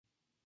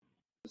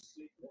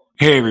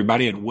Hey,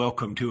 everybody, and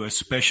welcome to a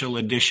special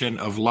edition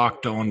of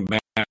Locked On Bass.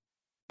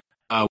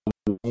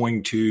 We're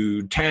going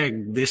to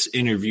tag this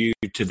interview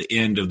to the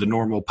end of the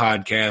normal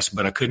podcast,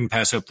 but I couldn't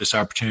pass up this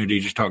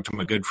opportunity to talk to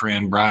my good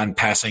friend Brian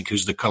Passink,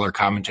 who's the color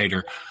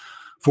commentator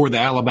for the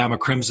Alabama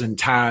Crimson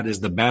Tide as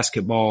the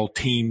basketball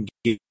team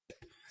get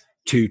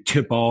to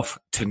tip off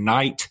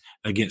tonight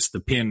against the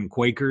Penn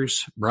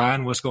Quakers.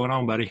 Brian, what's going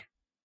on, buddy?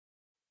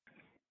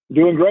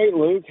 Doing great,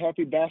 Luke.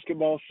 Happy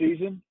basketball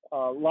season. A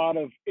lot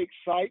of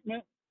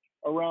excitement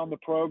around the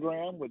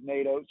program with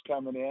Nate Oates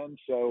coming in.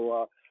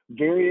 So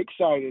very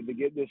excited to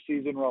get this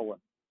season rolling.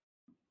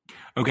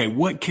 Okay,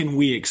 what can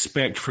we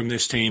expect from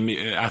this team?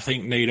 I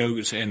think Nate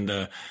Oates and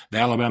the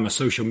Alabama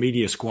social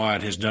media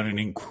squad has done an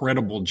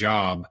incredible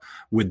job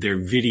with their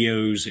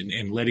videos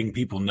and letting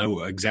people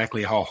know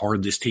exactly how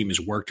hard this team has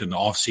worked in the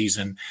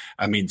offseason.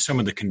 I mean, some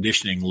of the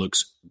conditioning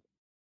looks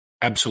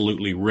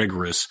absolutely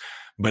rigorous,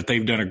 but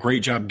they've done a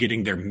great job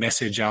getting their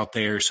message out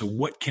there. So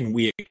what can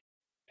we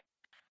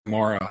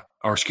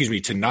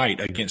tonight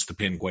against the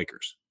Penn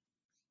Quakers?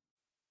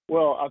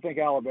 Well, I think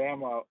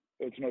Alabama,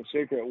 it's no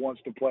secret,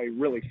 wants to play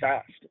really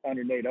fast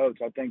under Nate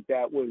Oates. I think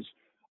that was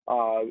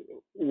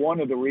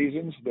one of the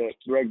reasons that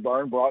Greg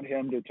Byrne brought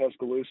him to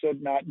Tuscaloosa,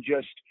 not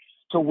just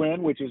to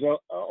win, which is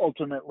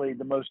ultimately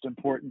the most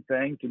important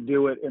thing, to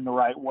do it in the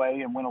right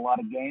way and win a lot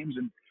of games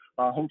and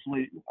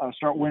hopefully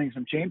start winning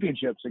some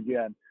championships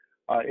again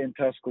in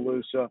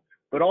Tuscaloosa,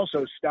 but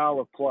also style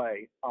of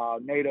play.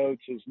 Nate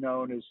Oates is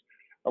known as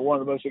one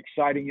of the most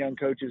exciting young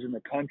coaches in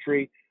the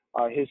country.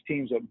 His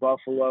teams at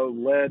Buffalo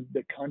led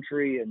the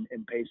country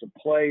in pace of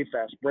play,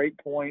 fast break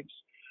points,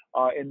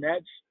 and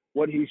that's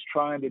what he's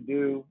trying to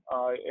do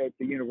at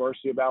the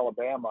University of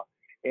Alabama.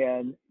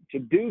 And to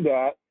do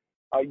that,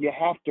 you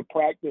have to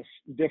practice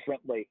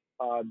differently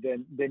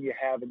than you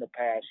have in the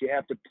past. You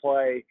have to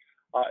play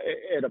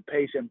at a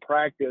pace in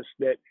practice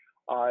that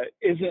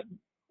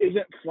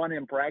isn't fun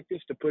in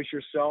practice to push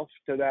yourself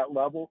to that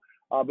level,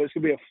 but it's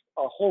going to be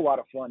a whole lot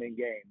of fun in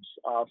games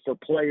for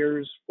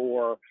players,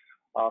 for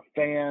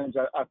fans.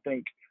 I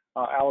think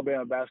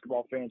Alabama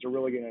basketball fans are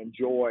really going to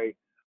enjoy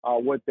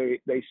what they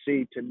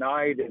see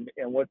tonight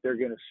and what they're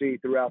going to see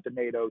throughout the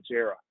Nate Oates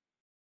era.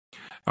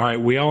 All right,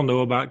 we all know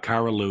about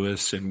Kyra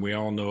Lewis and we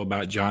all know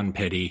about John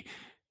Petty.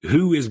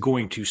 Who is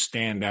going to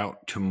stand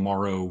out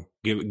tomorrow?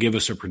 Give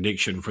us a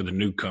prediction for the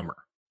newcomer.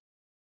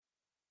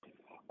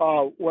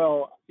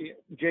 Well,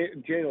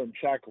 Jalen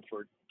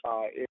Shackelford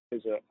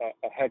is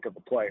a heck of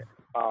a player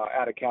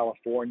out of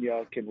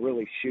California, can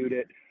really shoot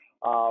it,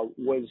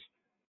 was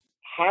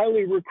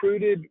highly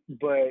recruited,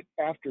 but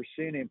after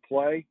seeing him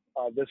play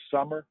this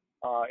summer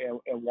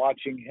and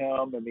watching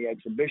him in the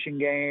exhibition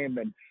game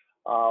and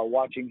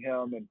watching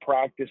him in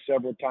practice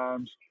several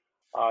times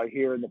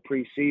here in the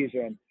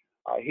preseason,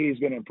 he's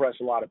going to impress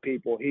a lot of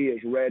people. He is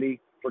ready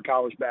for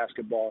college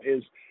basketball.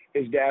 His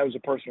dad was a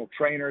personal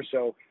trainer,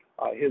 so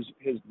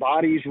his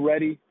body's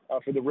ready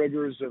for the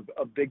rigors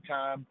of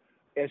big-time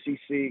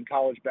SEC and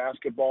college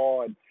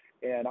basketball,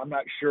 and I'm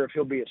not sure if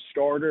he'll be a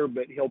starter,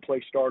 but he'll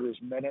play starters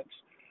minutes,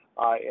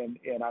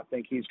 and I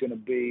think he's going to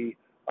be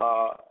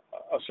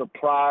a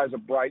surprise, a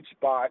bright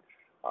spot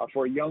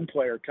for a young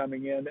player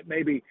coming in that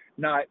maybe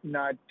not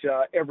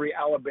every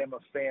Alabama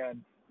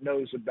fan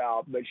knows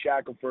about, but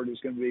Shackelford is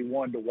going to be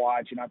one to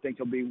watch, and I think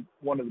he'll be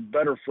one of the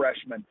better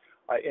freshmen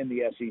in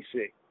the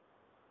SEC.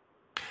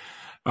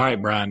 All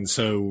right, Brian.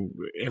 So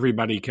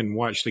everybody can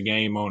watch the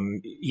game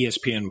on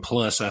ESPN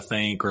Plus, I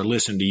think, or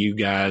listen to you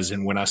guys.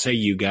 And when I say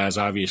you guys,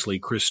 obviously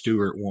Chris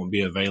Stewart won't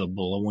be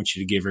available. I want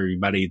you to give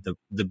everybody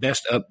the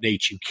best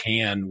updates you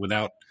can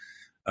without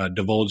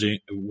divulging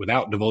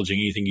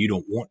anything you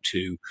don't want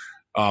to.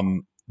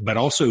 But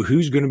also,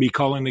 who's going to be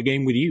calling the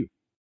game with you?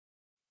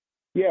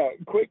 Yeah,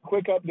 quick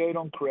update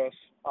on Chris.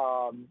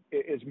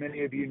 As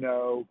many of you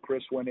know,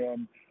 Chris went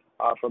in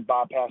for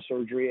bypass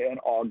surgery in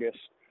August.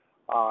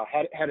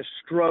 Had a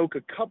stroke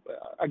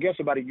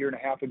about a year and a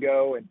half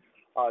ago, and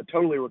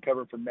totally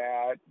recovered from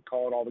that.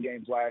 Called all the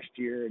games last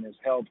year, and his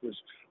health was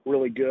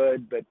really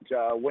good. But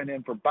went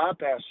in for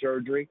bypass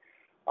surgery.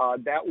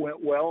 That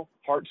went well.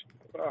 Heart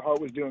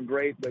was doing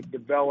great, but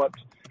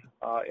developed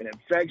an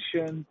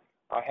infection.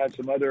 Had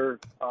some other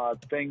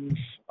things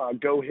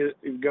go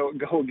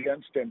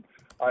against him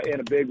in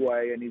a big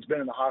way, and he's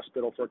been in the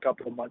hospital for a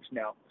couple of months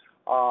now.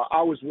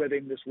 I was with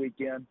him this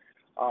weekend.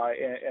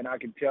 And I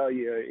can tell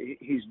you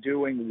he's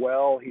doing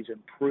well. He's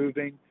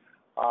improving.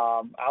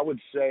 I would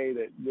say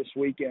that this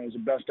weekend is the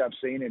best I've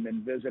seen him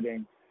in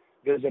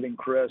visiting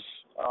Chris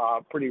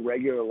pretty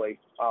regularly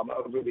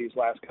over these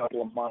last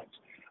couple of months.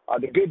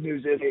 The good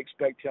news is they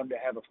expect him to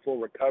have a full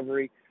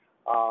recovery,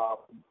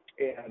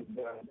 and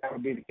that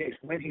would be the case.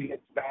 When he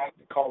gets back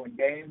to calling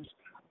games,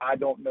 I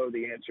don't know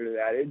the answer to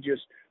that. It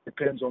just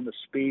depends on the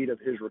speed of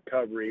his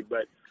recovery.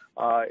 But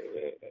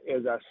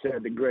as I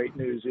said, the great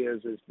news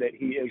is that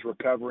he is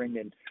recovering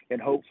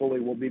and hopefully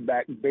will be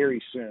back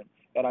very soon.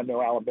 And I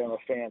know Alabama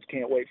fans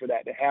can't wait for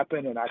that to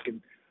happen. And I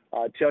can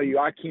tell you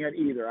I can't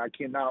either. I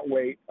cannot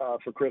wait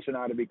for Chris and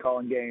I to be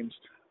calling games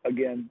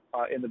again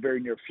in the very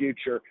near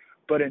future.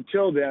 But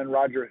until then,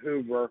 Roger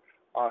Hoover,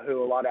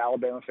 who a lot of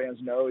Alabama fans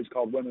know, he's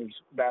called women's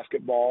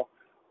basketball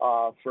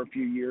for a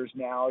few years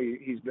now.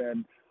 He's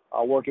been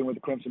working with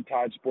the Crimson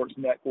Tide Sports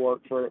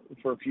Network for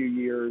a few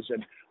years,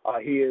 and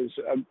he is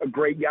a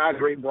great guy,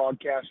 great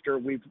broadcaster.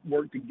 We've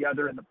worked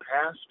together in the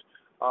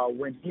past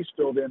when he's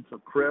filled in for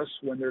Chris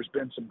when there's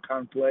been some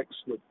conflicts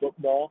with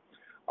football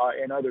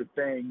and other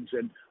things,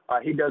 and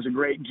he does a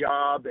great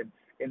job, and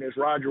as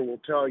Roger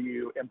will tell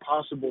you,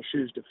 impossible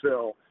shoes to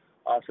fill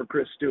for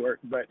Chris Stewart,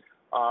 but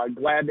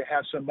glad to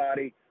have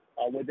somebody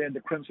within the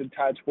Crimson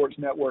Tide Sports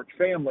Network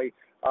family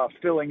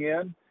filling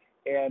in,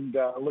 and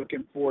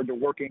looking forward to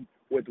working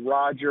with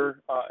Roger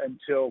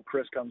until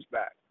Chris comes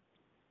back.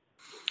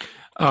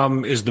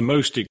 Is the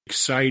most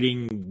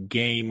exciting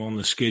game on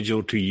the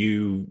schedule to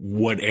you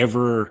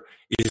whatever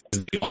is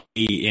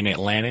in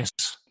Atlantis?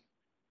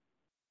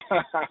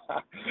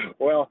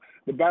 Well,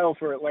 the battle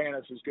for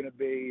Atlantis is going to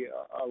be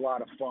a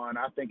lot of fun.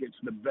 I think it's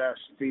the best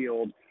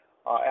field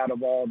out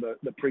of all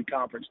the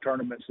pre-conference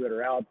tournaments that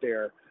are out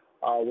there.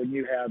 When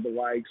you have the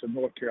likes of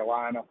North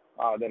Carolina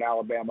that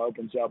Alabama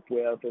opens up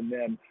with, and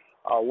then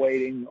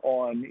waiting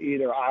on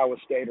either Iowa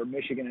State or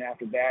Michigan. And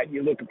after that,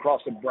 you look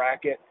across the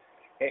bracket,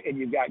 and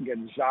you've got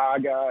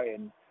Gonzaga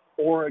and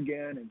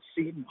Oregon and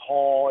Seton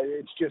Hall.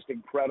 It's just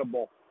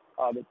incredible,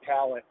 the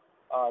talent,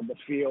 the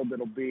field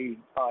that'll be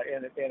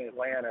in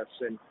Atlantis.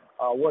 And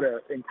what an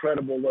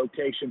incredible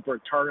location for a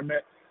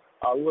tournament.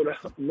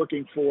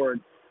 Looking forward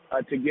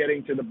to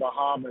getting to the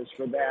Bahamas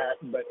for that.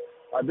 But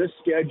this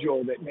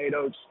schedule that Nate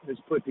Oates has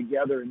put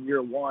together in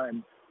year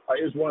one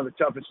is one of the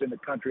toughest in the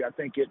country. I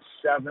think it's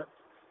 7th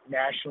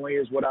nationally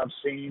is what I've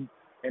seen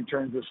in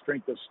terms of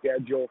strength of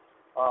schedule.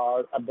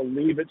 I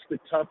believe it's the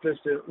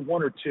toughest,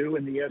 1 or 2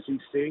 in the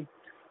SEC.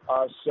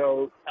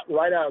 So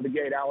right out of the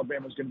gate,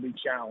 Alabama's going to be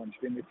challenged.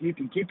 And if you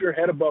can keep your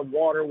head above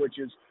water, which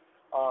is,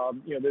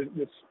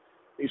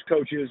 these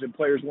coaches and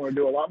players want to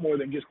do a lot more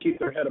than just keep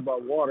their head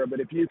above water. But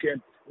if you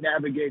can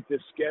navigate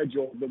this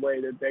schedule the way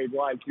that they'd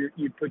like,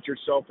 you put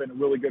yourself in a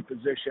really good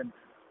position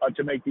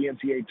to make the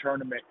NCAA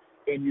tournament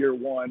in year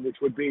one, which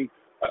would be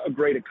a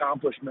great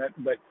accomplishment.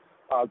 But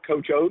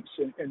Coach Oates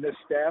and this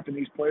staff and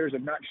these players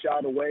have not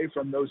shied away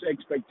from those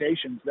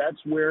expectations. That's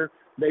where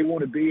they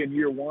want to be in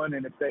year one,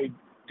 and if they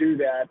do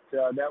that,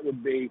 that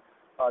would be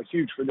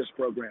huge for this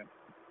program.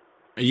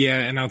 Yeah,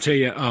 and I'll tell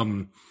you,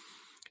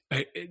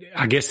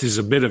 I guess this is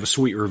a bit of a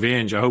sweet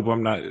revenge. I hope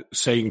I'm not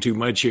saying too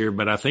much here,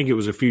 but I think it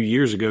was a few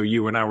years ago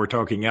you and I were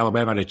talking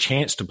Alabama had a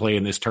chance to play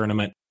in this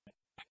tournament,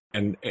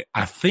 and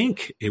I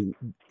think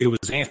it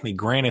was Anthony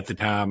Grant at the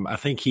time. I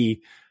think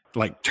he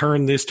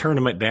turned this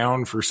tournament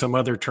down for some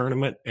other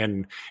tournament,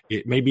 and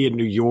it may be in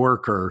New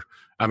York or,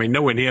 I mean,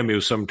 knowing him, it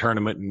was some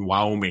tournament in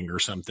Wyoming or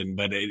something,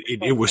 but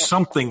it was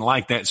something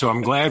like that. So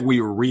I'm glad we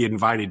were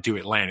re-invited to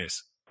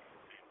Atlantis.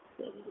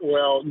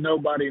 Well,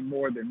 nobody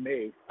more than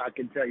me, I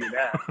can tell you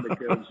that,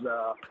 because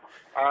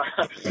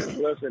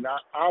listen,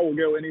 I will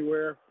go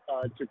anywhere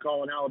to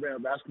call an Alabama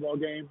basketball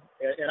game,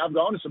 and I've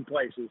gone to some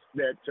places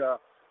that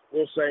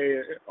we'll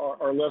say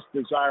are less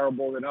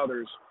desirable than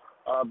others.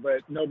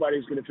 But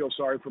nobody's going to feel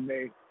sorry for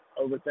me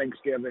over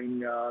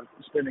Thanksgiving,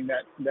 spending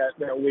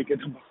that week in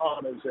the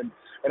Bahamas, and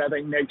I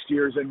think next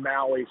year's in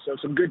Maui. So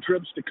some good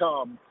trips to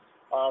come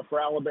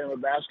for Alabama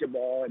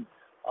basketball. And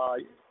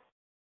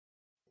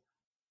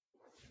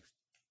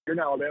you're an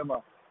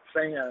Alabama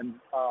fan,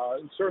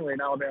 certainly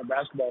an Alabama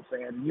basketball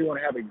fan, and you want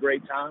to have a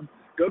great time,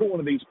 go to one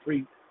of these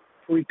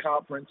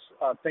pre-conference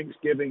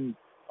Thanksgiving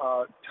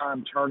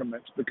time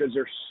tournaments, because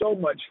they're so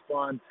much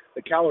fun.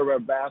 The caliber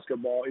of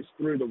basketball is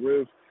through the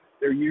roof.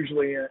 They're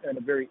usually in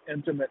a very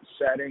intimate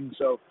setting,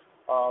 so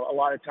a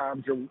lot of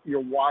times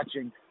you're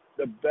watching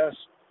the best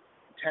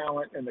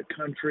talent in the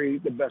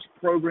country, the best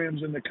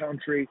programs in the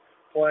country,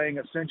 playing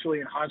essentially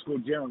in high school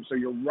gyms. So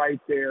you're right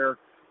there.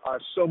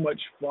 So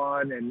much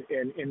fun,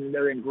 and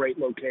they're in great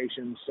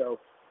locations. So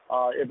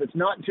if it's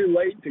not too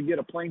late to get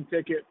a plane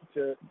ticket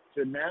to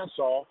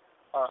Nassau,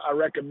 I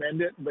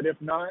recommend it. But if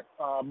not,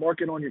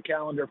 mark it on your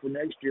calendar for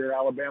next year.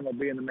 Alabama will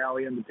be in the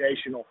Maui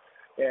Invitational,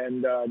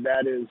 and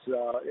that is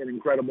an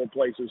incredible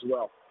place as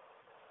well.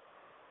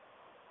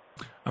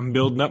 I'm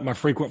building up my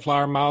frequent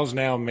flyer miles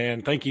now,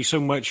 man. Thank you so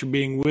much for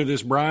being with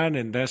us, Brian,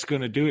 and that's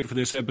going to do it for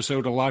this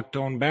episode of Locked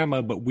On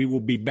Bama, but we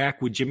will be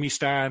back with Jimmy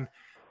Stein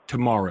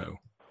tomorrow.